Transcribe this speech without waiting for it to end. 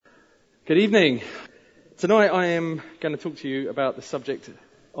Good evening. Tonight I am going to talk to you about the subject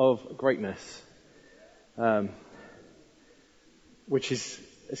of greatness, which is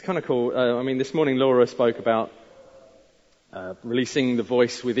it's kind of cool. This morning Laura spoke about releasing the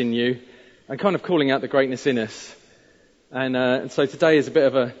voice within you and kind of calling out the greatness in us. And so today is a bit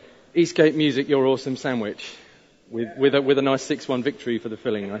of a Eastgate Music You're Awesome sandwich with a nice 6-1 victory for the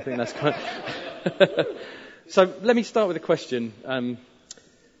filling. I think that's kind of... So let me start with a question.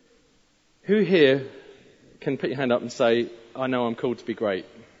 Who here can put your hand up and say, I know I'm called to be great?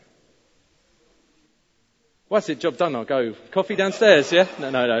 Well, that's it, job done, I'll go. Coffee downstairs, yeah?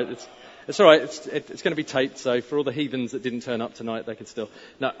 No, it's all right, it's going to be taped, so for all the heathens that didn't turn up tonight, they could still...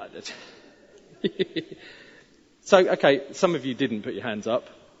 No. So, okay, some of you didn't put your hands up.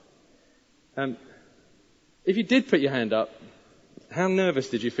 If you did put your hand up, how nervous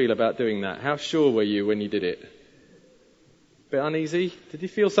did you feel about doing that? How sure were you when you did it? Bit uneasy? Did you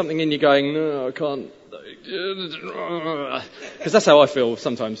feel something in you going, no, I can't? Because that's how I feel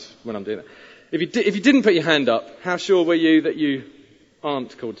sometimes when I'm doing it. If you didn't put your hand up, how sure were you that you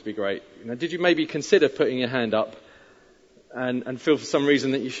aren't called to be great? Did you maybe consider putting your hand up and feel for some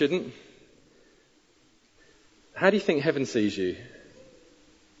reason that you shouldn't? How do you think heaven sees you?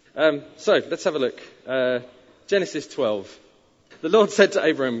 So let's have a look. Genesis 12. The Lord said to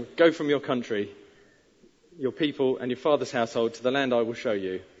Abram, go from your country, your people and your father's household to the land I will show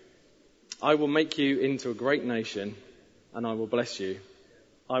you. I will make you into a great nation and I will bless you.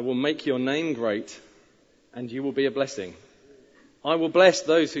 I will make your name great and you will be a blessing. I will bless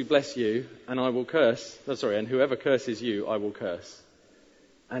those who bless you and and whoever curses you I will curse.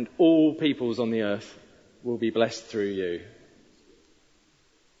 And all peoples on the earth will be blessed through you.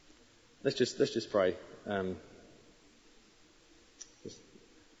 Let's just pray.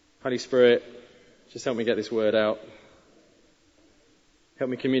 Holy Spirit, just help me get this word out. Help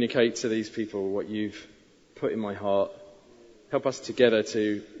me communicate to these people what you've put in my heart. Help us together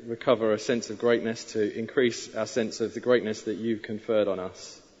to recover a sense of greatness, to increase our sense of the greatness that you've conferred on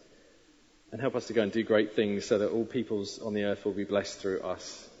us. And help us to go and do great things so that all peoples on the earth will be blessed through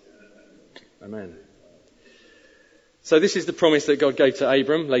us. Amen. So this is the promise that God gave to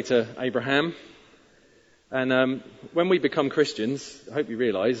Abram, later Abraham. And when we become Christians, I hope you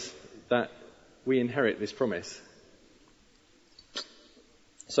realise that we inherit this promise.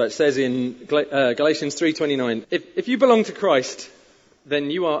 So it says in Galatians 3:29, if you belong to Christ, then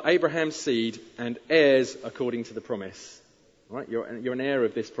you are Abraham's seed and heirs according to the promise. Right? You're an heir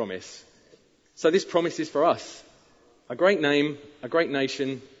of this promise. So this promise is for us. A great name, a great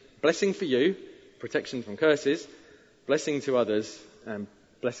nation, blessing for you, protection from curses, blessing to others, and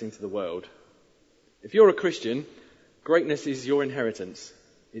blessing to the world. If you're a Christian, greatness is your inheritance.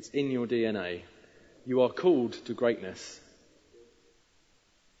 It's in your DNA. You are called to greatness.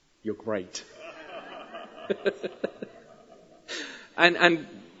 You're great. and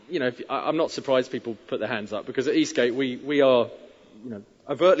I'm not surprised people put their hands up, because at Eastgate we are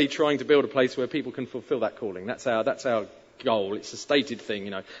overtly trying to build a place where people can fulfill that calling. That's our goal. It's a stated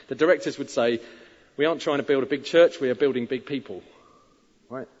thing. The directors would say, we aren't trying to build a big church, we are building big people.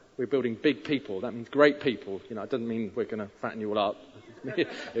 Right? We're building big people. That means great people. It doesn't mean we're going to fatten you all up.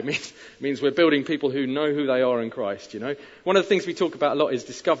 It means we're building people who know who they are in Christ. One of the things we talk about a lot is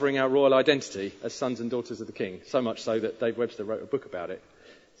discovering our royal identity as sons and daughters of the King. So much so that Dave Webster wrote a book about it.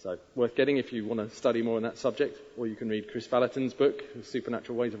 So worth getting if you want to study more on that subject. Or you can read Chris Valentin's book,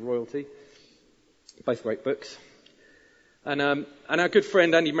 Supernatural Ways of Royalty. Both great books. And our good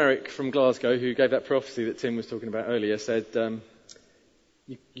friend Andy Merrick from Glasgow, who gave that prophecy that Tim was talking about earlier, said,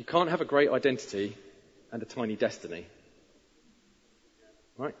 you can't have a great identity and a tiny destiny.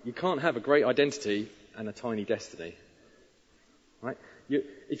 Right? You can't have a great identity and a tiny destiny. Right?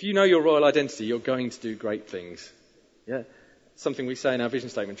 If you know your royal identity, you're going to do great things. Yeah? Something we say in our vision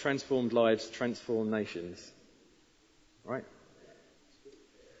statement, transformed lives, transform nations. Right?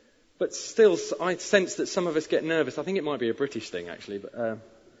 But still, I sense that some of us get nervous. I think it might be a British thing, actually, but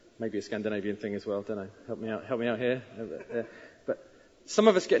maybe a Scandinavian thing as well. Don't know. Help me out here. But some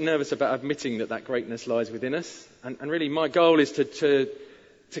of us get nervous about admitting that greatness lies within us. And really, my goal is to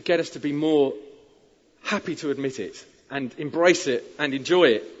get us to be more happy to admit it and embrace it and enjoy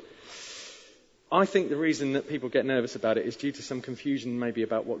it. I think the reason that people get nervous about it is due to some confusion maybe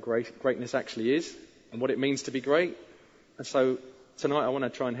about what greatness actually is and what it means to be great. And so tonight I want to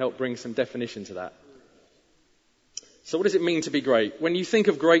try and help bring some definition to that. So what does it mean to be great? When you think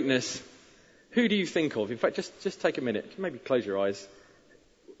of greatness, who do you think of? In fact, just take a minute. Maybe close your eyes.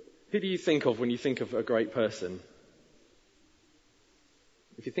 Who do you think of when you think of a great person?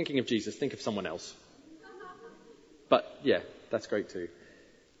 If you're thinking of Jesus, think of someone else. But yeah, that's great too.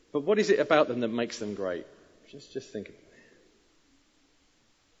 But what is it about them that makes them great? Just think.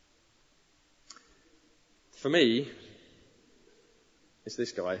 For me, it's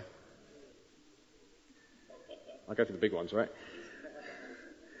this guy. I'll go for the big ones, right?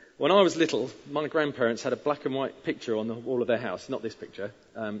 When I was little, my grandparents had a black and white picture on the wall of their house. Not this picture.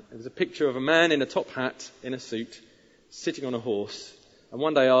 It was a picture of a man in a top hat, in a suit, sitting on a horse. And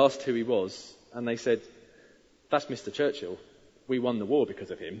one day I asked who he was, and they said, "That's Mr. Churchill. We won the war because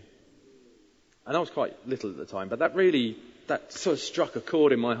of him." And I was quite little at the time, but that sort of struck a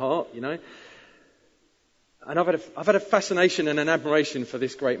chord in my heart, you know. And I've had a fascination and an admiration for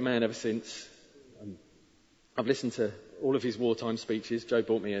this great man ever since. I've listened to all of his wartime speeches. Joe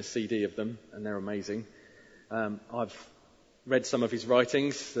bought me a CD of them, and they're amazing. I've read some of his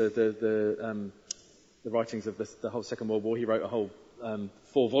writings, the writings of the whole Second World War. He wrote a whole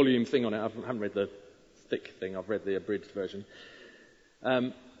 4-volume thing on it. I haven't read the thick thing. I've read the abridged version.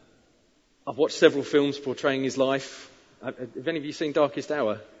 I've watched several films portraying his life. Have any of you seen Darkest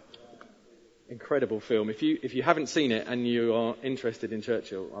Hour? Incredible film. If you haven't seen it and you are interested in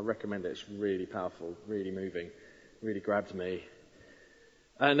Churchill, I recommend it. It's really powerful, really moving, really grabbed me.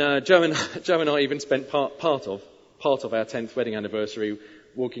 And Joe and I even spent part of our 10th wedding anniversary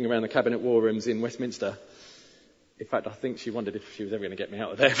walking around the Cabinet War Rooms in Westminster. In fact, I think she wondered if she was ever going to get me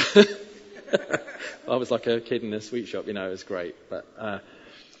out of there. I was like a kid in a sweet shop, you know. It was great, but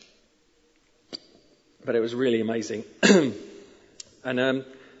it was really amazing. And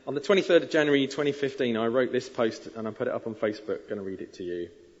on the 23rd of January 2015, I wrote this post and I put it up on Facebook. I'm going to read it to you.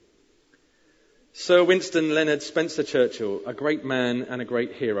 Sir Winston Leonard Spencer Churchill, a great man and a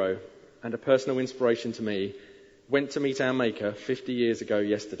great hero, and a personal inspiration to me, went to meet our Maker 50 years ago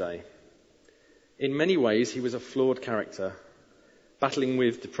yesterday. In many ways, he was a flawed character, battling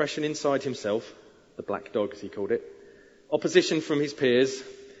with depression inside himself, the black dog as he called it, opposition from his peers,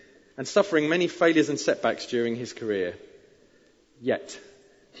 and suffering many failures and setbacks during his career. Yet,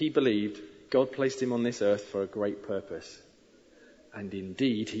 he believed God placed him on this earth for a great purpose. And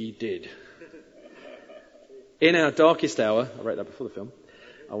indeed he did. In our darkest hour, I wrote that before the film,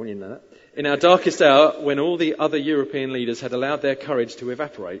 I want you to know that. In our darkest hour, when all the other European leaders had allowed their courage to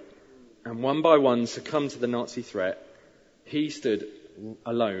evaporate, and one by one succumbed to the Nazi threat, he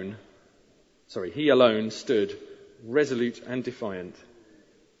alone stood resolute and defiant,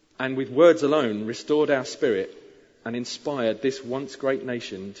 and with words alone restored our spirit and inspired this once great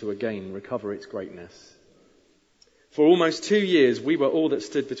nation to again recover its greatness. For almost 2 years, we were all that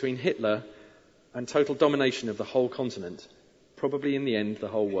stood between Hitler and total domination of the whole continent, probably in the end the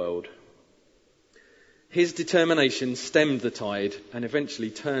whole world. His determination stemmed the tide and eventually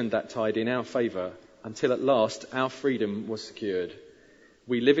turned that tide in our favour until at last our freedom was secured.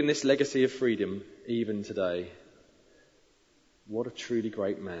 We live in this legacy of freedom even today. What a truly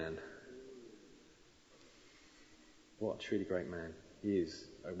great man. What a truly great man. He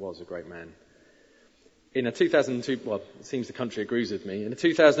was a great man. In a 2002, well, it seems the country agrees with me. In a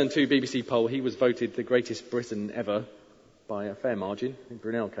 2002 BBC poll, he was voted the greatest Briton ever by a fair margin. I think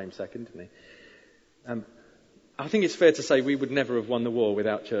Brunel came second, didn't he? I think it's fair to say we would never have won the war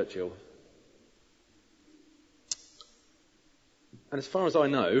without Churchill. And as far as I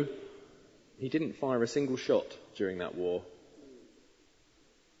know, he didn't fire a single shot during that war.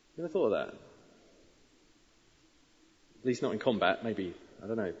 You ever thought of that? At least not in combat, maybe, I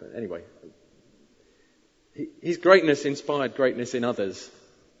don't know, but anyway. His greatness inspired greatness in others.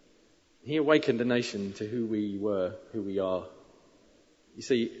 He awakened a nation to who we were, who we are. You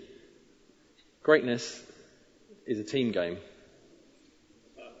see, greatness is a team game.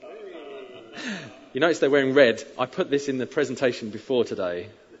 You notice they're wearing red. I put this in the presentation before today.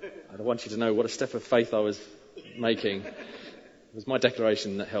 I want you to know what a step of faith I was making. It was my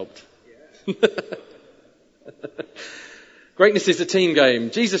declaration that helped. Greatness is a team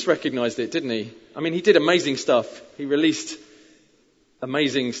game. Jesus recognised it, didn't he? I mean, he did amazing stuff. He released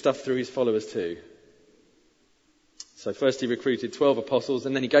amazing stuff through his followers too. So first he recruited 12 apostles,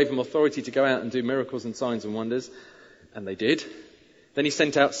 and then he gave them authority to go out and do miracles and signs and wonders. And they did. Then he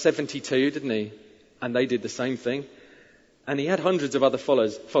sent out 72, didn't he? And they did the same thing. And he had hundreds of other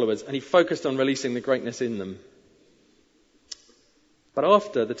followers, and he focused on releasing the greatness in them. But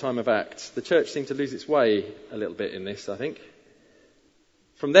after the time of Acts, the church seemed to lose its way a little bit in this, I think.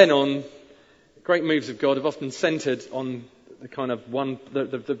 From then on, great moves of God have often centred on the kind of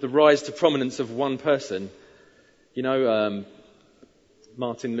the rise to prominence of one person. You know,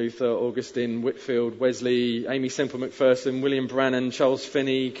 Martin Luther, Augustine, Whitefield, Wesley, Amy Semple McPherson, William Brannan, Charles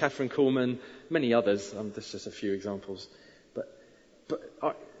Finney, Catherine Kuhlman, many others. There's just a few examples.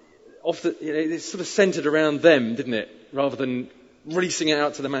 But often, it's sort of centred around them, didn't it? Rather than releasing it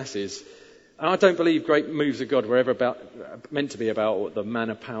out to the masses. And I don't believe great moves of God were ever meant to be about the man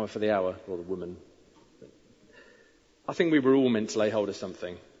of power for the hour, or the woman. I think we were all meant to lay hold of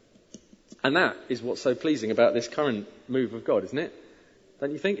something. And that is what's so pleasing about this current move of God, isn't it?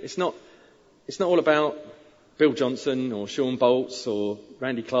 Don't you think? It's not all about Bill Johnson or Sean Boltz or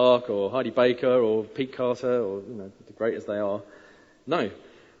Randy Clark or Heidi Baker or Pete Carter or, the great as they are. No.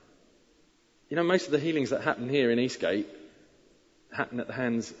 Most of the healings that happen here in Eastgate happen at the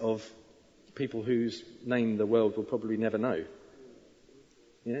hands of people whose name the world will probably never know.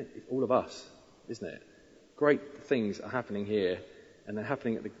 All of us, isn't it? Great things are happening here, and they're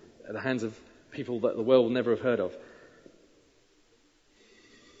happening at the hands of people that the world will never have heard of.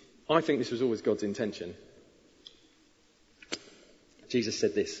 I think this was always God's intention. Jesus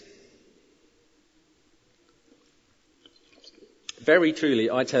said this: "Very truly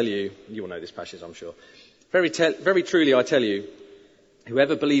I tell you," you will know this passage, I'm sure. Very truly I tell you,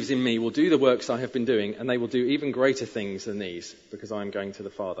 whoever believes in me will do the works I have been doing, and they will do even greater things than these, because I am going to the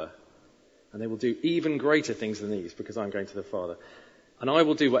Father. And they will do even greater things than these, because I am going to the Father. And I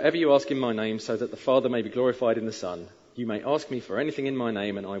will do whatever you ask in my name, so that the Father may be glorified in the Son. You may ask me for anything in my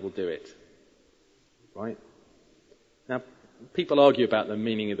name, and I will do it." Right? Now, people argue about the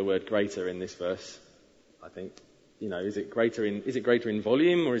meaning of the word greater in this verse, I think. Is it greater in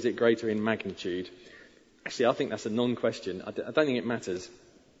volume, or is it greater in magnitude? Actually, I think that's a non-question. I don't think it matters.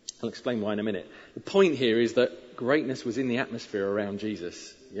 I'll explain why in a minute. The point here is that greatness was in the atmosphere around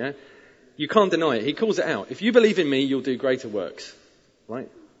Jesus. Yeah? You can't deny it. He calls it out. If you believe in me, you'll do greater works. Right?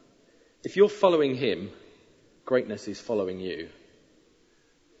 If you're following him, greatness is following you.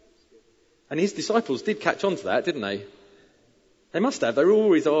 And his disciples did catch on to that, didn't they? They must have. They were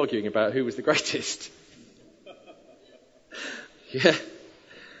always arguing about who was the greatest. Yeah.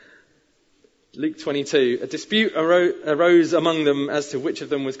 Luke 22. A dispute arose among them as to which of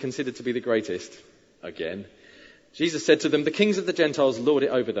them was considered to be the greatest. Again. Jesus said to them, "The kings of the Gentiles lord it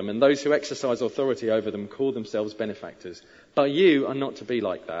over them, and those who exercise authority over them call themselves benefactors. But you are not to be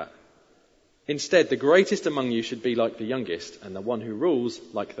like that. Instead, the greatest among you should be like the youngest, and the one who rules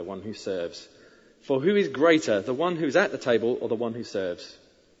like the one who serves. For who is greater, the one who is at the table or the one who serves?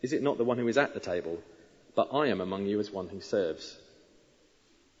 Is it not the one who is at the table? But I am among you as one who serves."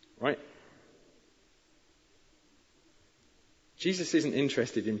 Right? Jesus isn't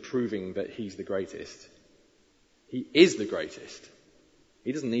interested in proving that he's the greatest. He is the greatest.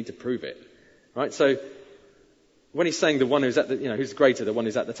 He doesn't need to prove it. Right? So, when he's saying the one who's who's greater, the one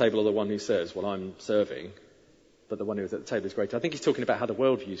who's at the table or the one who serves? Well, I'm serving, but the one who's at the table is greater. I think he's talking about how the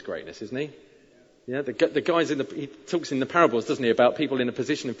world views greatness, isn't he? Yeah, the guys he talks in the parables, doesn't he, about people in a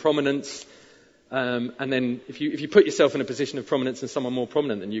position of prominence. And then if you put yourself in a position of prominence and someone more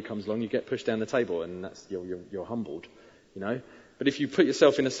prominent than you comes along, you get pushed down the table, and that's you're humbled, But if you put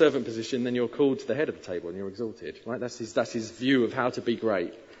yourself in a servant position, then you're called to the head of the table and you're exalted, right? That's his view of how to be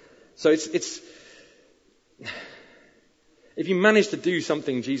great. So it's if you manage to do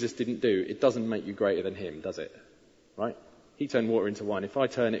something Jesus didn't do, it doesn't make you greater than him, does it? Right? He turned water into wine. If I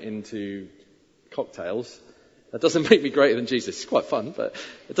turn it into cocktails, that doesn't make me greater than Jesus. It's quite fun, but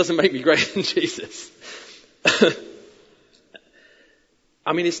it doesn't make me greater than Jesus.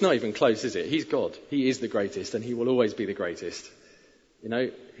 I mean, it's not even close, is it? He's God. He is the greatest, and he will always be the greatest.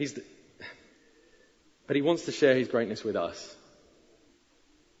 But he wants to share his greatness with us.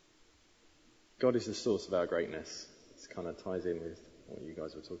 God is the source of our greatness. This kind of ties in with what you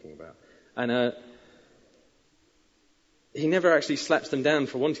guys were talking about. And he never actually slaps them down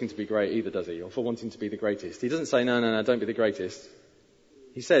for wanting to be great either, does he? Or for wanting to be the greatest. He doesn't say, no, don't be the greatest.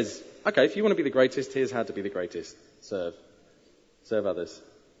 He says, okay, if you want to be the greatest, here's how to be the greatest. Serve others.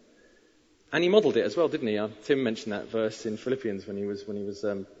 And he modelled it as well, didn't he? Tim mentioned that verse in Philippians when he was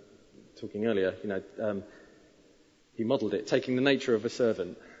talking earlier. He modelled it, taking the nature of a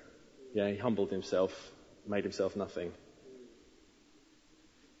servant. Yeah, he humbled himself, made himself nothing.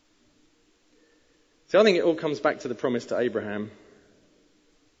 So I think it all comes back to the promise to Abraham.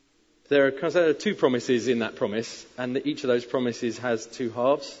 There are two promises in that promise, and each of those promises has two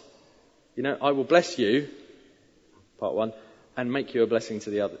halves. I will bless you, part one, and make you a blessing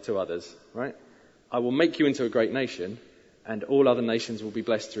to others, right? I will make you into a great nation, and all other nations will be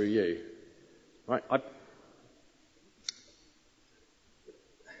blessed through you, right? I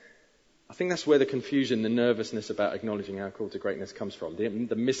think that's where the confusion, the nervousness about acknowledging our call to greatness comes from,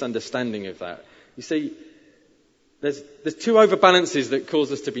 the misunderstanding of that. You see, there's two overbalances that cause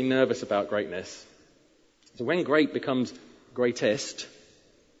us to be nervous about greatness. So when great becomes greatest,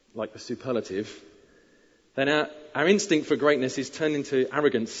 like the superlative, then our instinct for greatness is turned into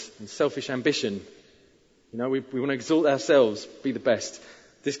arrogance and selfish ambition. We want to exalt ourselves, be the best.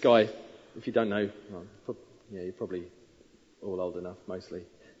 This guy, if you don't know, you're probably all old enough, mostly.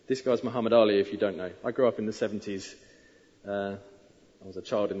 This guy's Muhammad Ali, if you don't know. I grew up in the 70s. I was a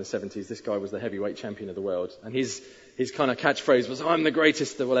child in the 70s. This guy was the heavyweight champion of the world. And his kind of catchphrase was, "I'm the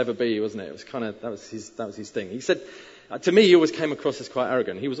greatest there will ever be," wasn't it? It was that was his thing. He said, to me, he always came across as quite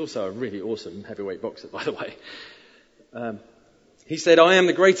arrogant. He was also a really awesome heavyweight boxer, by the way. He said, "I am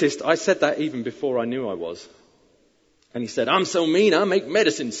the greatest." I said that even before I knew I was. And he said, "I'm so mean, I make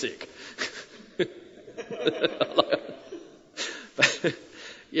medicine sick."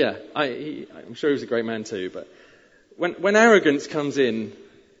 Yeah, I'm sure he was a great man too. But when arrogance comes in,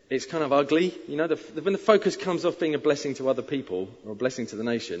 it's kind of ugly. When the focus comes off being a blessing to other people or a blessing to the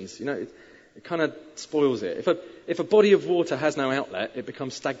nations, it kind of spoils it. If a body of water has no outlet, it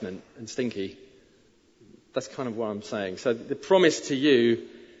becomes stagnant and stinky. That's kind of what I'm saying. So the promise to you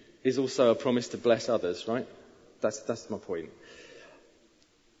is also a promise to bless others, right? That's my point.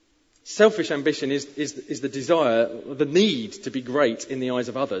 Selfish ambition is the desire, the need to be great in the eyes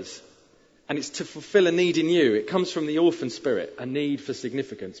of others. And it's to fulfill a need in you. It comes from the orphan spirit, a need for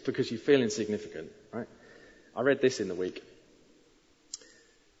significance because you feel insignificant, right? I read this in the week.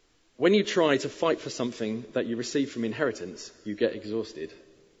 When you try to fight for something that you receive from inheritance, you get exhausted.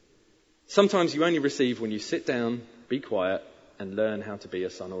 Sometimes you only receive when you sit down, be quiet, and learn how to be a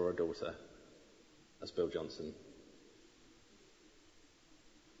son or a daughter. That's Bill Johnson.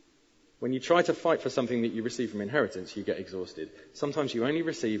 When you try to fight for something that you receive from inheritance, you get exhausted. Sometimes you only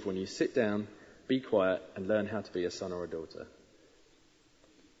receive when you sit down, be quiet, and learn how to be a son or a daughter.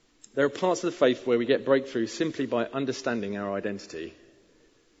 There are parts of the faith where we get breakthrough simply by understanding our identity.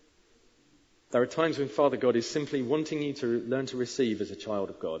 There are times when Father God is simply wanting you to learn to receive as a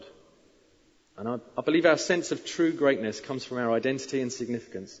child of God. And I believe our sense of true greatness comes from our identity and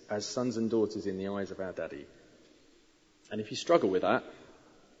significance as sons and daughters in the eyes of our daddy. And if you struggle with that,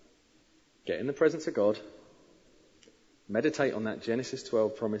 get in the presence of God, meditate on that Genesis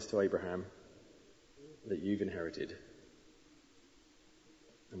 12 promise to Abraham that you've inherited,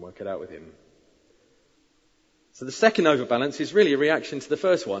 and work it out with him. So the second overbalance is really a reaction to the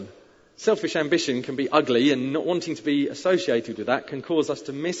first one. Selfish ambition can be ugly, and not wanting to be associated with that can cause us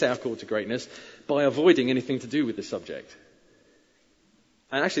to miss our call to greatness by avoiding anything to do with the subject.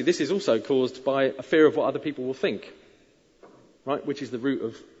 And actually, this is also caused by a fear of what other people will think, right? Which is the root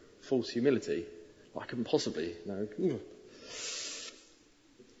of false humility. I couldn't possibly, no.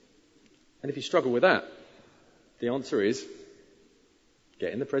 And if you struggle with that, the answer is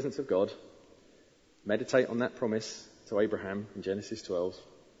get in the presence of God, meditate on that promise to Abraham in Genesis 12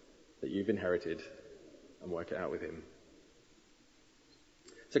 that you've inherited, and work it out with him.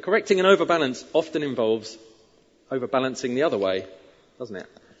 So correcting an overbalance often involves overbalancing the other way, doesn't it?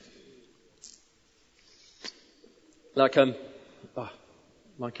 Like,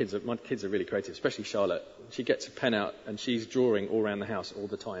 my kids are really creative, especially Charlotte. She gets a pen out and she's drawing all around the house all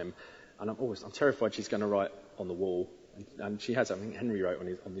the time. And I'm terrified she's going to write on the wall. And she has, I think Henry wrote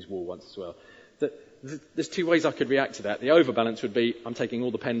on his wall once as well. There's two ways I could react to that. The overbalance would be, I'm taking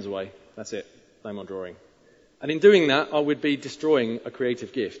all the pens away. That's it. No more drawing. And in doing that, I would be destroying a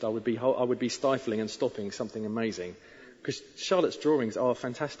creative gift. I would be stifling and stopping something amazing. Because Charlotte's drawings are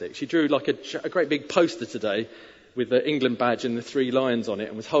fantastic. She drew like a great big poster today with the England badge and the 3 lions on it,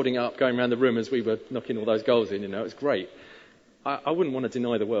 and was holding it up, going around the room as we were knocking all those goals in. It was great. I wouldn't want to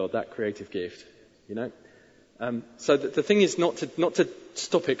deny the world that creative gift, So the thing is not to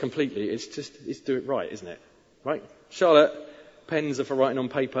stop it completely. It's do it right, isn't it? Right? Charlotte, pens are for writing on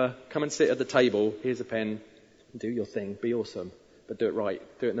paper. Come and sit at the table. Here's a pen. Do your thing. Be awesome. But do it right.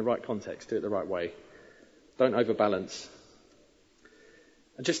 Do it in the right context. Do it the right way. Don't overbalance.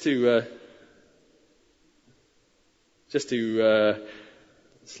 And just to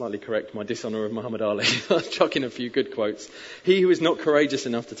slightly correct my dishonour of Muhammad Ali, I'll chuck in a few good quotes. He who is not courageous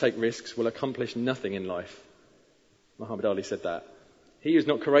enough to take risks will accomplish nothing in life. Muhammad Ali said that. He who is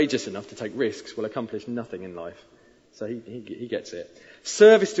not courageous enough to take risks will accomplish nothing in life. So he gets it.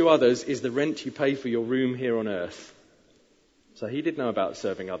 Service to others is the rent you pay for your room here on earth. So he did know about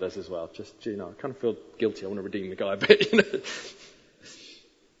serving others as well. Just, I kind of feel guilty. I want to redeem the guy a bit,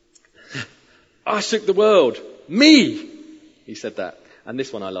 I shook the world. Me! He said that. And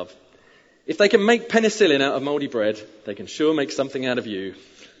this one I love. If they can make penicillin out of mouldy bread, they can sure make something out of you.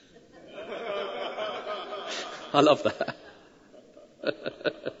 I love that.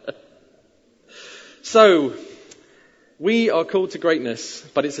 So, we are called to greatness,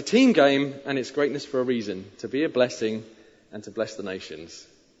 but it's a team game and it's greatness for a reason. To be a blessing and to bless the nations.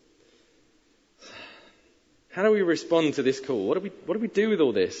 How do we respond to this call? What do we do with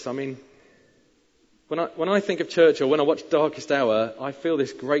all this? I mean, When I think of Churchill, when I watch Darkest Hour, I feel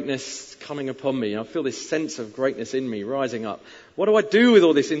this greatness coming upon me. I feel this sense of greatness in me rising up. What do I do with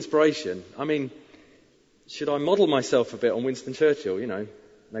all this inspiration? I mean, should I model myself a bit on Winston Churchill? You know,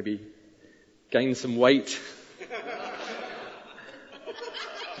 maybe gain some weight,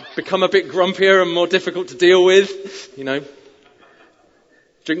 become a bit grumpier and more difficult to deal with, you know,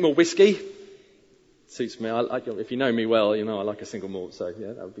 drink more whiskey. Suits me. If you know me well, you know I like a single malt, so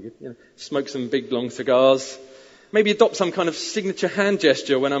yeah, that would be good. You know, smoke some big long cigars. Maybe adopt some kind of signature hand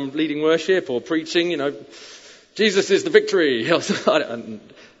gesture when I'm leading worship or preaching. You know, Jesus is the victory.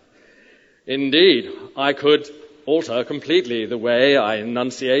 Indeed, I could alter completely the way I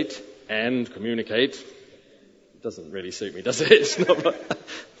enunciate and communicate. It doesn't really suit me, does it? It's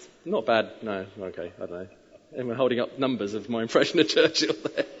not bad. No, okay, I don't know. And we're holding up numbers of my impression of Churchill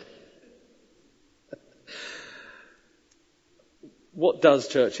there. What does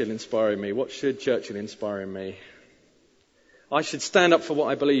Churchill inspire in me? What should Churchill inspire in me? I should stand up for what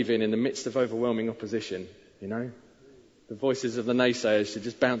I believe in the midst of overwhelming opposition, you know. The voices of the naysayers should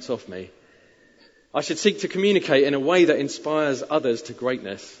just bounce off me. I should seek to communicate in a way that inspires others to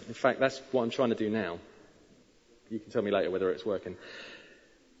greatness. In fact, that's what I'm trying to do now. You can tell me later whether it's working.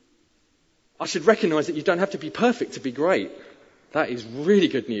 I should recognise that you don't have to be perfect to be great. That is really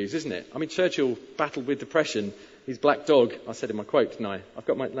good news, isn't it? I mean, Churchill battled with depression. His black dog, I said in my quote, didn't I? I've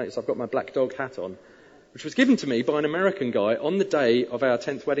got my black dog hat on, which was given to me by an American guy on the day of our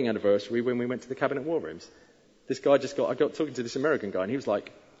 10th wedding anniversary when we went to the Cabinet War Rooms. This guy I got talking to this American guy and he was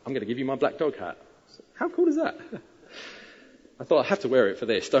like, I'm going to give you my black dog hat. Said, how cool is that? I thought I have to wear it for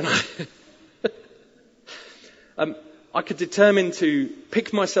this, don't I? I could determine to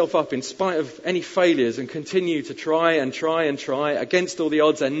pick myself up in spite of any failures and continue to try against all the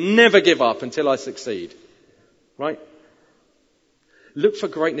odds and never give up until I succeed. Right? Look for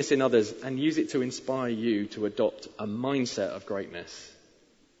greatness in others and use it to inspire you to adopt a mindset of greatness.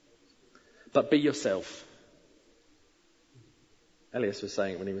 But be yourself. Elias was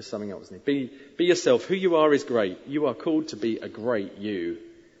saying it when he was summing up, wasn't he? Be yourself. Who you are is great. You are called to be a great you.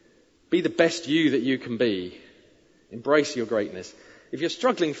 Be the best you that you can be. Embrace your greatness. If you're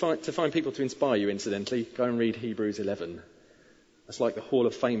struggling to find people to inspire you, incidentally, go and read Hebrews 11. That's like the Hall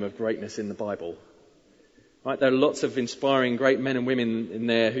of Fame of greatness in the Bible. Right, there are lots of inspiring great men and women in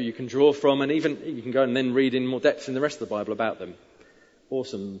there who you can draw from, and even you can go and then read in more depth in the rest of the Bible about them.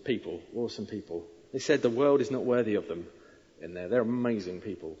 Awesome people. They said the world is not worthy of them in there. They're amazing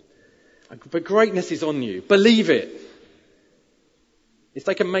people. But greatness is on you. Believe it. If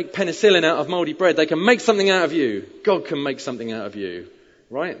they can make penicillin out of mouldy bread, they can make something out of you. God can make something out of you.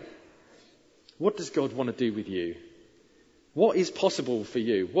 Right? What does God want to do with you? What is possible for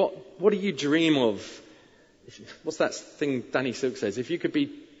you? What do you dream of? What's that thing Danny Silk says? If you could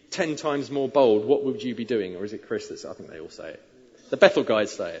be 10 times more bold, what would you be doing? Or is it Chris I think they all say it. The Bethel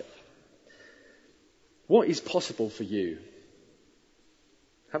guys say it. What is possible for you?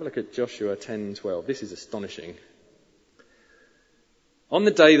 Have a look at Joshua 10:12. This is astonishing. On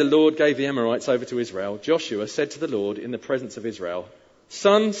the day the Lord gave the Amorites over to Israel, Joshua said to the Lord in the presence of Israel,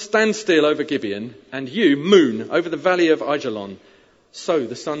 Sun, stand still over Gibeon, and you, moon, over the valley of Ajalon. So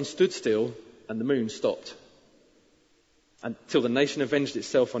the sun stood still and the moon stopped, until the nation avenged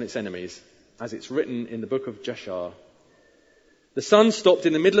itself on its enemies, as it's written in the book of Jashar. The sun stopped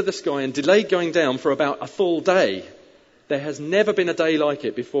in the middle of the sky and delayed going down for about a full day. There has never been a day like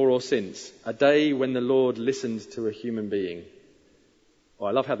it before or since, a day when the Lord listened to a human being. Oh,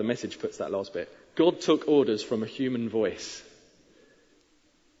 I love how the Message puts that last bit. God took orders from a human voice.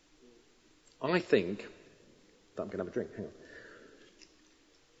 I think that I'm going to have a drink. Hang on.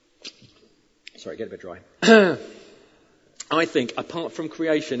 Sorry, get a bit dry. I think, apart from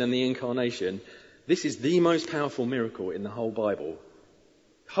creation and the incarnation, this is the most powerful miracle in the whole Bible.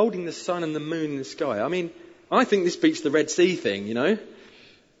 Holding the sun and the moon in the sky. I mean, I think this beats the Red Sea thing, you know.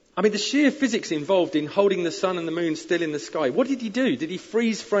 I mean, the sheer physics involved in holding the sun and the moon still in the sky. What did he do? Did he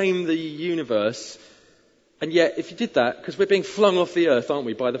freeze frame the universe? And yet, if you did that, because we're being flung off the earth, aren't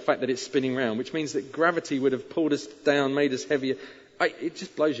we, by the fact that it's spinning round, which means that gravity would have pulled us down, made us heavier. It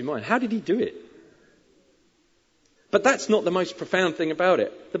just blows your mind. How did he do it? But that's not the most profound thing about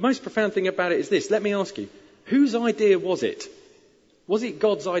it. The most profound thing about it is this. Let me ask you, whose idea was it? Was it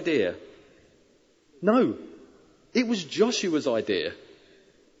God's idea? No. It was Joshua's idea.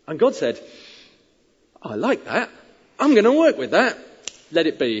 And God said, I like that. I'm going to work with that. Let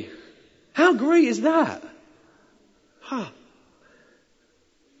it be. How great is that?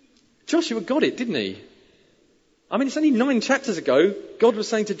 Joshua got it, didn't he? I mean, it's only 9 chapters ago. God was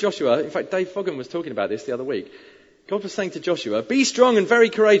saying to Joshua, in fact, Dave Foggin was talking about this the other week. God was saying to Joshua, be strong and very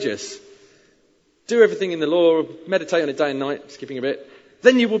courageous. do everything in the law, meditate on it day and night, skipping a bit,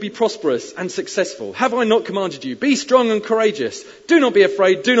 then you will be prosperous and successful. Have I not commanded you? Be strong and courageous. Do not be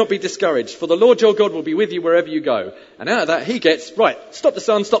afraid. Do not be discouraged. For the Lord your God will be with you wherever you go. And out of that, he gets, right, stop the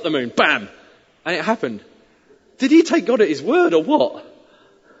sun, stop the moon. Bam! And it happened. Did he take God at his word or what?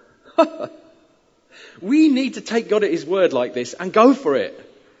 We need to take God at his word like this and go for it.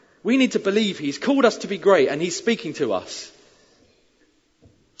 We need to believe he's called us to be great and he's speaking to us.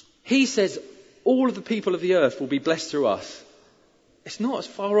 He says all of the people of the earth will be blessed through us. It's not as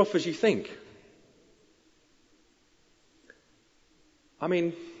far off as you think. I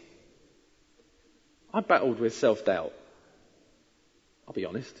mean, I battled with self-doubt. I'll be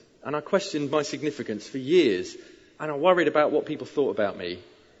honest. And I questioned my significance for years. And I worried about what people thought about me.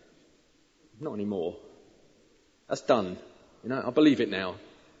 Not anymore. That's done. I believe it now.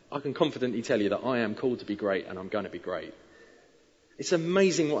 I can confidently tell you that I am called to be great and I'm going to be great. It's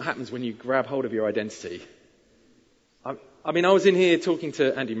amazing what happens when you grab hold of your identity. I was in here talking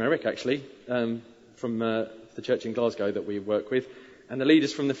to Andy Merrick, actually, from the church in Glasgow that we work with, and the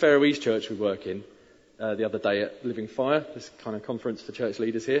leaders from the Faroese church we work in the other day at Living Fire, this kind of conference for church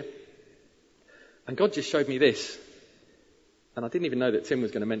leaders here. And God just showed me this. And I didn't even know that Tim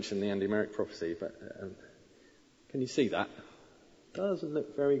was going to mention the Andy Merrick prophecy, but can you see that? Doesn't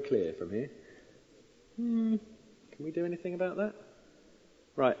look very clear from here. Can we do anything about that?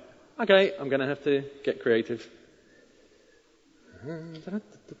 Right. Okay, I'm going to have to get creative.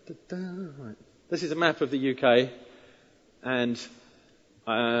 Right. This is a map of the UK, and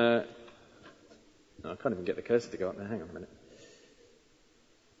I can't even get the cursor to go up there. Hang on a minute.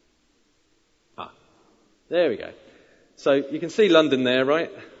 There we go. So you can see London there,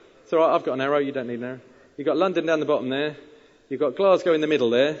 right? It's all right, I've got an arrow, you don't need an arrow. You've got London down the bottom there. You've got Glasgow in the middle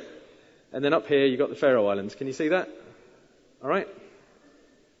there. And then up here you've got the Faroe Islands. Can you see that? All right?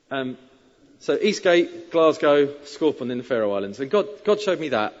 So Eastgate, Glasgow, Scorpion in the Faroe Islands. And God showed me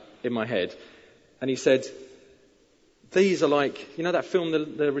that in my head. And he said, these are like, that film,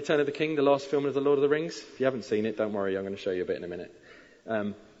 The Return of the King, the last film of The Lord of the Rings? If you haven't seen it, don't worry, I'm going to show you a bit in a minute.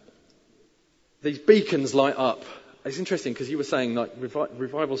 These beacons light up. It's interesting because you were saying like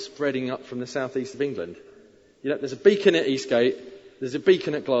revival spreading up from the southeast of England. There's a beacon at Eastgate, there's a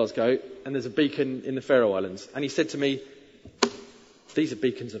beacon at Glasgow, and there's a beacon in the Faroe Islands. And he said to me, these are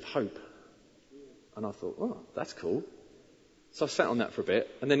beacons of hope. And I thought, oh, that's cool. So I sat on that for a bit,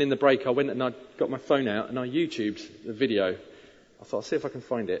 and then in the break I went and I got my phone out and I YouTubed the video. I thought, I'll see if I can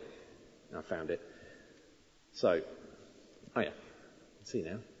find it. And I found it. So, see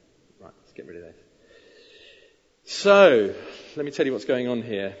now. Right, let's get rid of that. So, let me tell you what's going on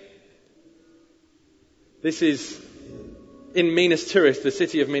here. This is in Minas Tirith, the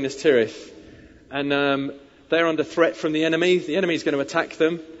city of Minas Tirith. And they're under threat from the enemy. The enemy's going to attack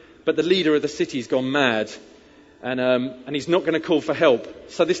them. But the leader of the city's gone mad. And he's not going to call for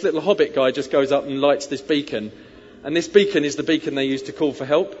help. So this little hobbit guy just goes up and lights this beacon. And this beacon is the beacon they use to call for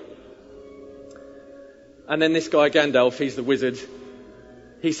help. And then this guy Gandalf, he's the wizard.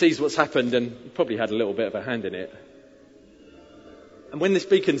 He sees what's happened and probably had a little bit of a hand in it. And when this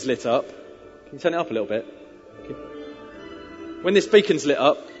beacon's lit up, can you turn it up a little bit? Okay. When this beacon's lit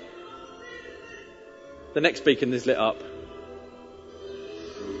up, the next beacon is lit up.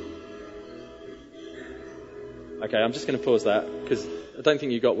 Okay, I'm just going to pause that because I don't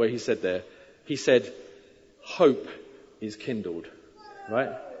think you got where he said there. He said, hope is kindled, right?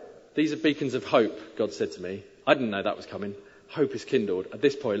 These are beacons of hope, God said to me. I didn't know that was coming. Hope is kindled. At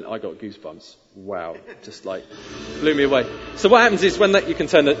this point, I got goosebumps. Wow. Just like blew me away. So what happens is when you can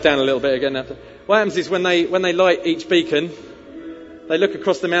turn it down a little bit again after. What happens is when they light each beacon, they look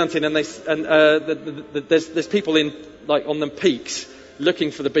across the mountain and there's people in like on the peaks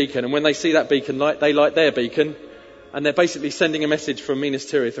looking for the beacon. And when they see that beacon light, they light their beacon. And they're basically sending a message from Minas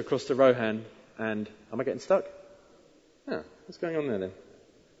Tirith across to Rohan. And am I getting stuck? What's going on there then?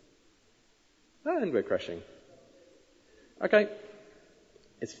 And we're crashing. Okay,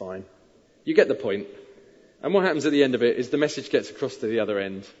 it's fine. You get the point. And what happens at the end of it is the message gets across to the other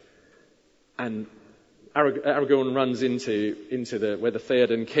end, and Aragorn runs into where the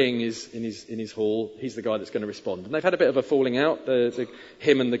Theoden king is in his hall. He's the guy that's going to respond. And they've had a bit of a falling out,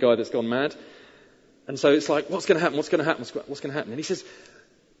 him and the guy that's gone mad. And so it's like, what's going to happen? What's going to happen? What's going to happen? And he says,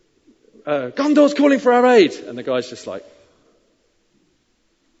 Gondor's calling for our aid. And the guy's just like,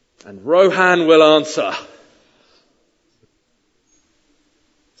 and Rohan will answer.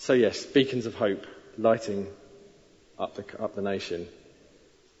 So yes, beacons of hope lighting up the nation.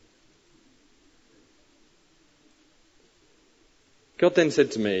 God then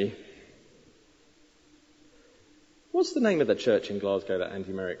said to me, what's the name of the church in Glasgow that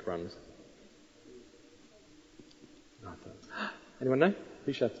Andy Merrick runs? Anyone know?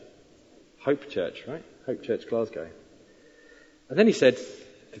 Who shouted? Hope Church, right? Hope Church Glasgow. And then he said,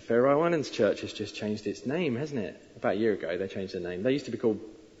 the Faroe Islands Church has just changed its name, hasn't it? About a year ago, they changed their name. They used to be called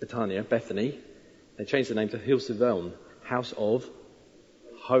Bethany. They changed their name to Hillsville, House of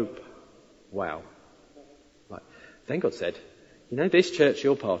Hope. Wow. Right. Then God said, you know this church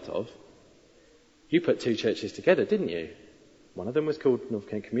you're part of? You put two churches together, didn't you? One of them was called North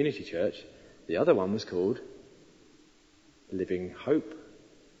Kent Community Church. The other one was called Living Hope.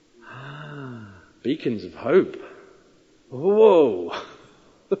 Beacons of Hope. Whoa.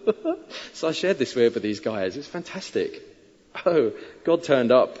 So I shared this with these guys. It's fantastic. Oh, God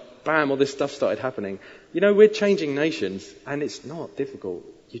turned up. Bam, all this stuff started happening. You know, we're changing nations, and it's not difficult.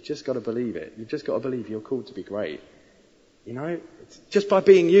 You've just got to believe it. You've just got to believe you're called to be great. You know, it's just by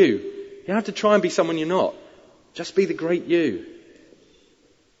being you. You don't have to try and be someone you're not. Just be the great you.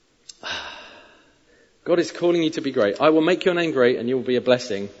 God is calling you to be great. I will make your name great, and you will be a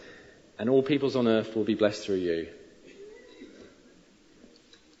blessing, and all peoples on earth will be blessed through you.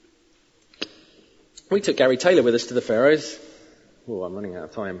 We took Gary Taylor with us to the Faroes. Oh, I'm running out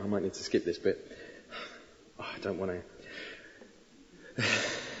of time. I might need to skip this bit. Oh, I don't want to.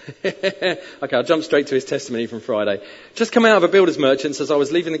 Okay, I'll jump straight to his testimony from Friday. Just come out of a builder's merchants as I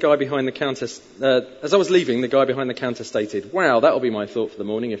was leaving, the guy behind the counter. The guy behind the counter stated, "Wow, that'll be my thought for the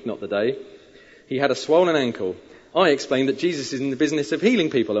morning, if not the day." He had a swollen ankle. I explained that Jesus is in the business of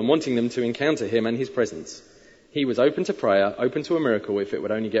healing people and wanting them to encounter him and his presence. He was open to prayer, open to a miracle if it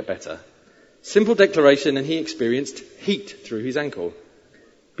would only get better. Simple declaration, and he experienced heat through his ankle.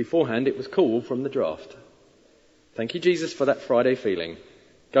 Beforehand, it was cool from the draft. Thank you, Jesus, for that Friday feeling.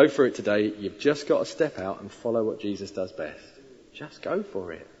 Go for it today. You've just got to step out and follow what Jesus does best. Just go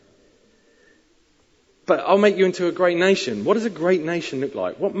for it. But I'll make you into a great nation. What does a great nation look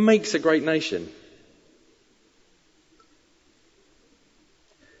like? What makes a great nation?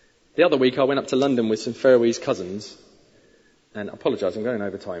 The other week, I went up to London with some Faroese cousins. And I apologise, I'm going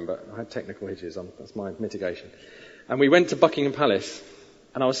over time, but I had technical issues. That's my mitigation. And we went to Buckingham Palace,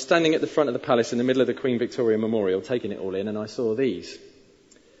 and I was standing at the front of the palace in the middle of the Queen Victoria Memorial, taking it all in, and I saw these.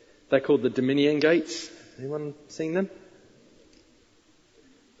 They're called the Dominion Gates. Anyone seen them?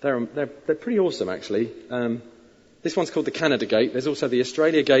 They're pretty awesome, actually. This one's called the Canada Gate. There's also the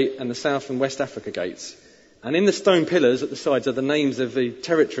Australia Gate and the South and West Africa Gates. And in the stone pillars at the sides are the names of the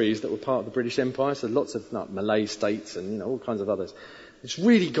territories that were part of the British Empire. So lots of Malay states and all kinds of others. It's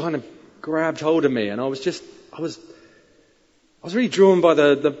really kind of grabbed hold of me, and I was really drawn by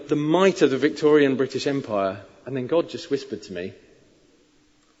the might of the Victorian British Empire. And then God just whispered to me,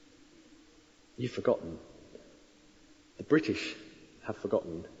 "You've forgotten. The British have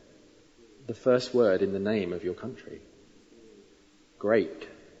forgotten the first word in the name of your country. Great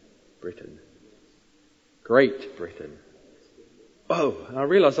Britain. Great Britain." Oh, and I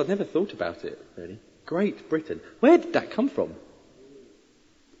realised I'd never thought about it, really. Great Britain. Where did that come from?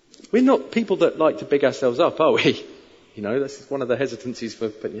 We're not people that like to big ourselves up, are we? You know, that's one of the hesitancies for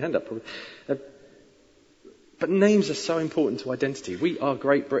putting your hand up, probably. But names are so important to identity. We are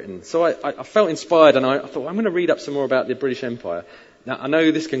Great Britain. So I felt inspired, and I thought, I'm going to read up some more about the British Empire. Now, I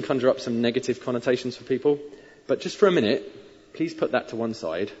know this can conjure up some negative connotations for people, but just for a minute, please put that to one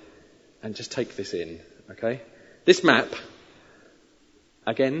side and just take this in, okay? This map,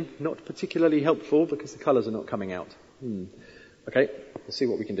 again, not particularly helpful because the colours are not coming out. Okay, we'll see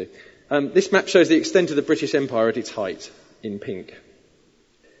what we can do. This map shows the extent of the British Empire at its height in pink.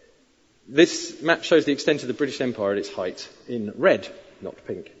 This map shows the extent of the British Empire at its height in red, not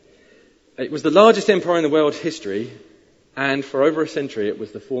pink. It was the largest empire in the world's history, and for over a century it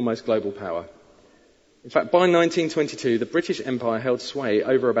was the foremost global power. In fact, by 1922, the British Empire held sway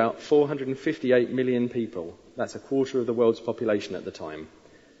over about 458 million people. That's a quarter of the world's population at the time.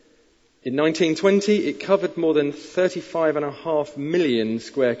 In 1920, it covered more than 35.5 million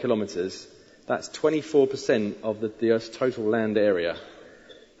square kilometres. That's 24% of the Earth's total land area.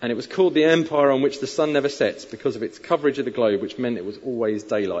 And it was called the empire on which the sun never sets because of its coverage of the globe, which meant it was always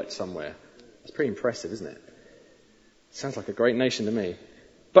daylight somewhere. That's pretty impressive, isn't it? Sounds like a great nation to me.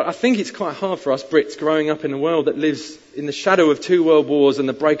 But I think it's quite hard for us Brits growing up in a world that lives in the shadow of 2 world wars and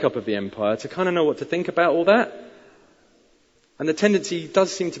the breakup of the empire to kind of know what to think about all that. And the tendency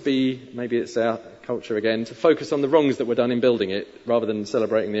does seem to be, maybe it's our culture again, to focus on the wrongs that were done in building it rather than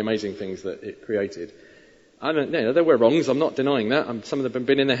celebrating the amazing things that it created. There were wrongs, I'm not denying that. Some of them have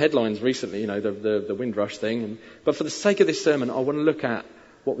been in the headlines recently, the Windrush thing. But for the sake of this sermon, I want to look at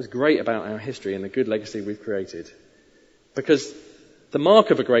what was great about our history and the good legacy we've created. Because the mark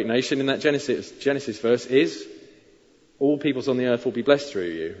of a great nation in that Genesis verse is, all peoples on the earth will be blessed through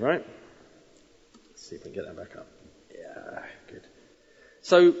you, right? Let's see if we can get that back up. Yeah, good.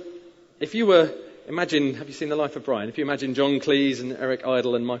 So if you were, imagine, have you seen The Life of Brian? If you imagine John Cleese and Eric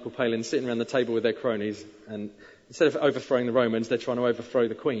Idle and Michael Palin sitting around the table with their cronies, and instead of overthrowing the Romans, they're trying to overthrow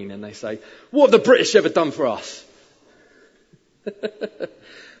the Queen, and they say, what have the British ever done for us? Well,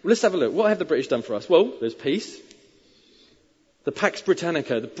 let's have a look. What have the British done for us? Well, there's peace. The Pax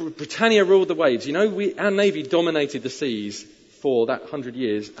Britannica, Britannia ruled the waves. You know, our navy dominated the seas for that 100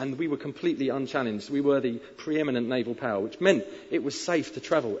 years, and we were completely unchallenged. We were the preeminent naval power, which meant it was safe to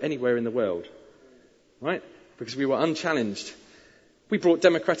travel anywhere in the world, right? Because we were unchallenged. We brought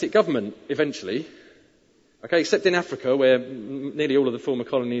democratic government eventually, okay, except in Africa, where nearly all of the former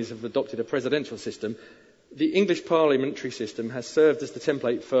colonies have adopted a presidential system. The English parliamentary system has served as the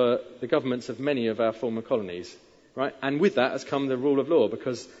template for the governments of many of our former colonies, right? And with that has come the rule of law,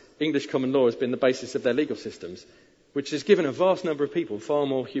 because English common law has been the basis of their legal systems, which has given a vast number of people far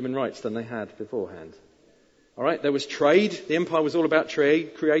more human rights than they had beforehand. All right, there was trade. The empire was all about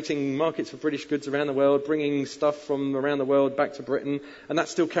trade, creating markets for British goods around the world, bringing stuff from around the world back to Britain, and that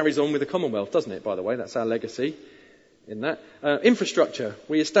still carries on with the Commonwealth, doesn't it, by the way? That's our legacy in that. Infrastructure.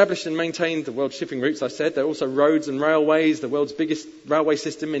 We established and maintained the world's shipping routes, I said. There are also roads and railways. The world's biggest railway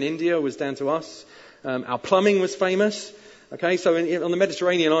system in India was down to us. Our plumbing was famous. Okay, so on the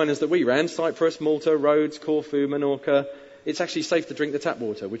Mediterranean islands that we ran, Cyprus, Malta, Rhodes, Corfu, Menorca, it's actually safe to drink the tap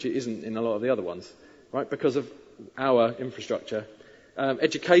water, which it isn't in a lot of the other ones, right, because of our infrastructure.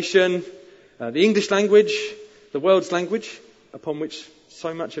 Education, the English language, the world's language, upon which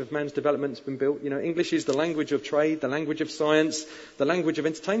so much of man's development has been built. You know, English is the language of trade, the language of science, the language of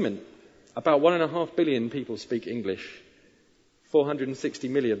entertainment. About 1.5 billion people speak English. 460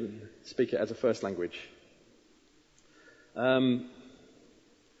 million speak it as a first language.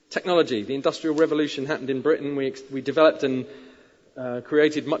 Technology. The Industrial Revolution happened in Britain. We developed and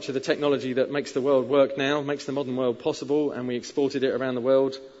created much of the technology that makes the world work now, makes the modern world possible, and we exported it around the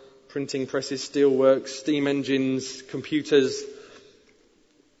world. Printing presses, steelworks, steam engines, computers,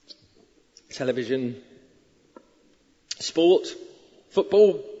 television, sport,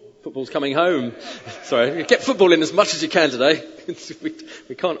 football. Football's coming home. Sorry, get football in as much as you can today.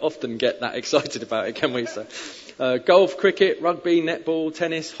 We can't often get that excited about it, can we? So, golf, cricket, rugby, netball,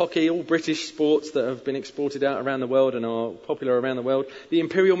 tennis, hockey, all British sports that have been exported out around the world and are popular around the world. The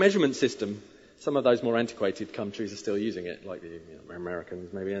imperial measurement system. Some of those more antiquated countries are still using it, like the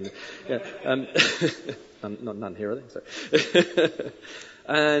Americans maybe. And none here, I think. So.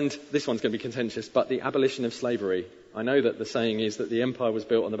 And this one's going to be contentious, but the abolition of slavery. I know that the saying is that the empire was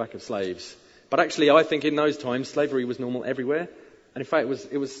built on the back of slaves. But actually, I think in those times, slavery was normal everywhere. And in fact,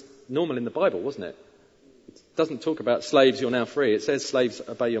 it was normal in the Bible, wasn't it? It doesn't talk about slaves, you're now free. It says slaves,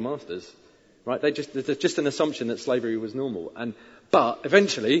 obey your masters. Right? There's just an assumption that slavery was normal. But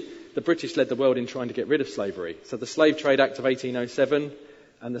eventually, the British led the world in trying to get rid of slavery. So the Slave Trade Act of 1807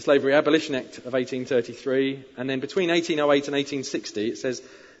 and the Slavery Abolition Act of 1833. And then between 1808 and 1860, it says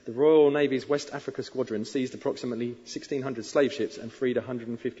the Royal Navy's West Africa Squadron seized approximately 1,600 slave ships and freed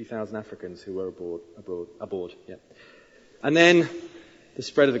 150,000 Africans who were aboard. Yeah. And then the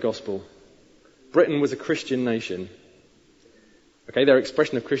spread of the gospel. Britain was a Christian nation. Okay, their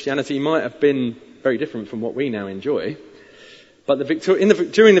expression of Christianity might have been very different from what we now enjoy. But during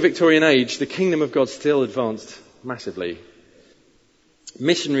the Victorian age, the kingdom of God still advanced massively.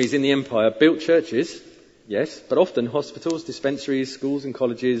 Missionaries in the empire built churches, yes, but often hospitals, dispensaries, schools and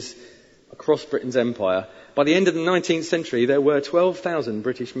colleges across Britain's empire. By the end of the 19th century, there were 12,000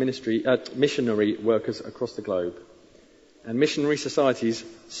 British missionary workers across the globe. And missionary societies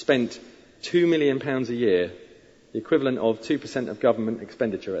spent £2 million a year, the equivalent of 2% of government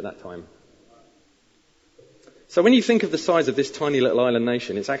expenditure at that time. So when you think of the size of this tiny little island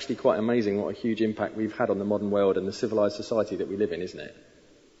nation, it's actually quite amazing what a huge impact we've had on the modern world and the civilized society that we live in, isn't it?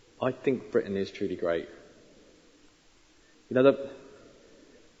 I think Britain is truly great. You know,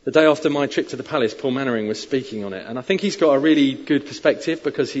 the day after my trip to the palace, Paul Mannering was speaking on it, and I think he's got a really good perspective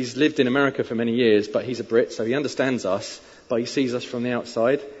because he's lived in America for many years, but he's a Brit, so he understands us, but he sees us from the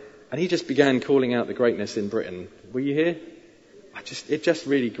outside, and he just began calling out the greatness in Britain. Were you here? It just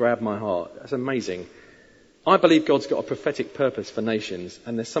really grabbed my heart. That's amazing. I believe God's got a prophetic purpose for nations,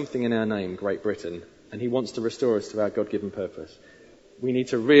 and there's something in our name, Great Britain, and he wants to restore us to our God-given purpose. We need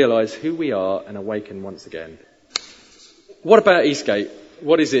to realise who we are and awaken once again. What about Eastgate?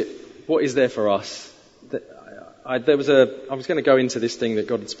 What is it? What is there for us? I was going to go into this thing that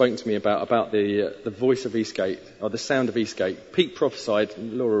God had spoken to me about the voice of Eastgate, or the sound of Eastgate. Pete prophesied,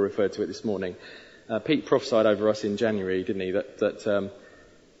 Laura referred to it this morning, Pete prophesied over us in January, didn't he, that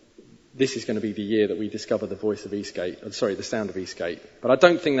this is going to be the year that we discover the voice of Eastgate, the sound of Eastgate. But I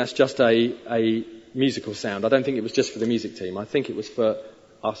don't think that's just a musical sound. I don't think it was just for the music team. I think it was for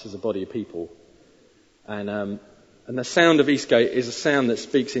us as a body of people. And the sound of Eastgate is a sound that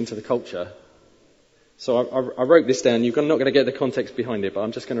speaks into the culture. So I wrote this down. You're not going to get the context behind it, but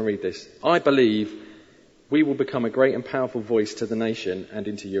I'm just going to read this. I believe we will become a great and powerful voice to the nation and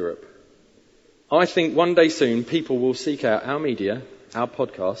into Europe. I think one day soon people will seek out our media, our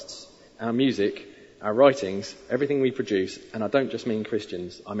podcasts, our music, our writings, everything we produce, and I don't just mean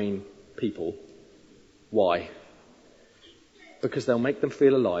Christians, I mean people. Why? Because they'll make them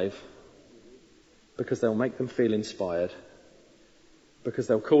feel alive, because they'll make them feel inspired, because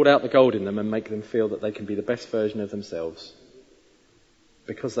they'll call out the gold in them and make them feel that they can be the best version of themselves,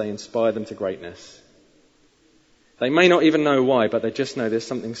 because they inspire them to greatness. They may not even know why, but they just know there's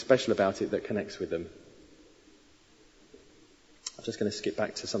something special about it that connects with them. I'm just going to skip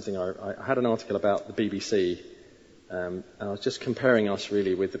back to something. I had an article about the BBC, and I was just comparing us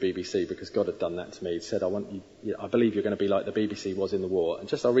really with the BBC because God had done that to me. He said, I believe you're going to be like the BBC was in the war.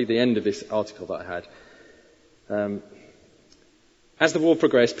 And I'll read the end of this article that I had. As the war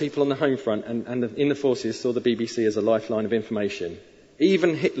progressed, people on the home front and in the forces saw the BBC as a lifeline of information.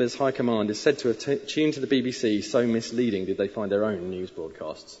 Even Hitler's high command is said to have tuned to the BBC, so misleading did they find their own news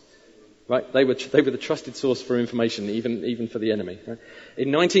broadcasts. Right? They were the trusted source for information, even for the enemy. Right?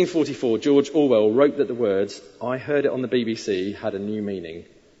 In 1944, George Orwell wrote that the words, "I heard it on the BBC," had a new meaning.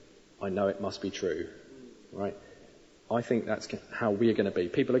 I know it must be true. Right? I think that's how we're going to be.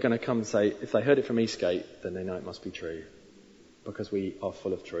 People are going to come and say, if they heard it from Eastgate, then they know it must be true. Because we are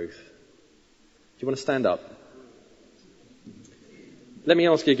full of truth. Do you want to stand up? Let me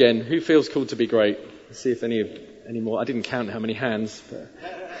ask you again, who feels called to be great? Let's see if any more. I didn't count how many hands.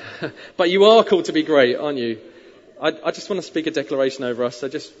 But you are called to be great, aren't you? I just want to speak a declaration over us, so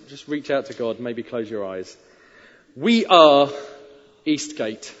just reach out to God, maybe close your eyes. We are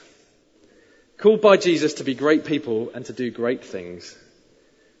Eastgate, called by Jesus to be great people and to do great things.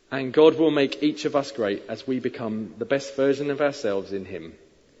 And God will make each of us great as we become the best version of ourselves in Him.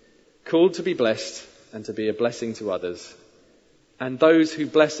 Called to be blessed and to be a blessing to others. And those who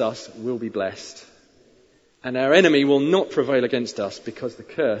bless us will be blessed. And our enemy will not prevail against us because the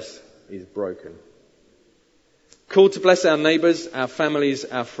curse is broken. Called to bless our neighbours, our families,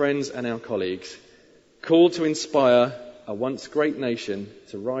 our friends and our colleagues. Called to inspire a once great nation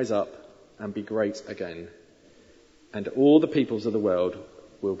to rise up and be great again. And all the peoples of the world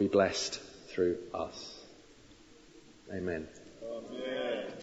will be blessed through us. Amen.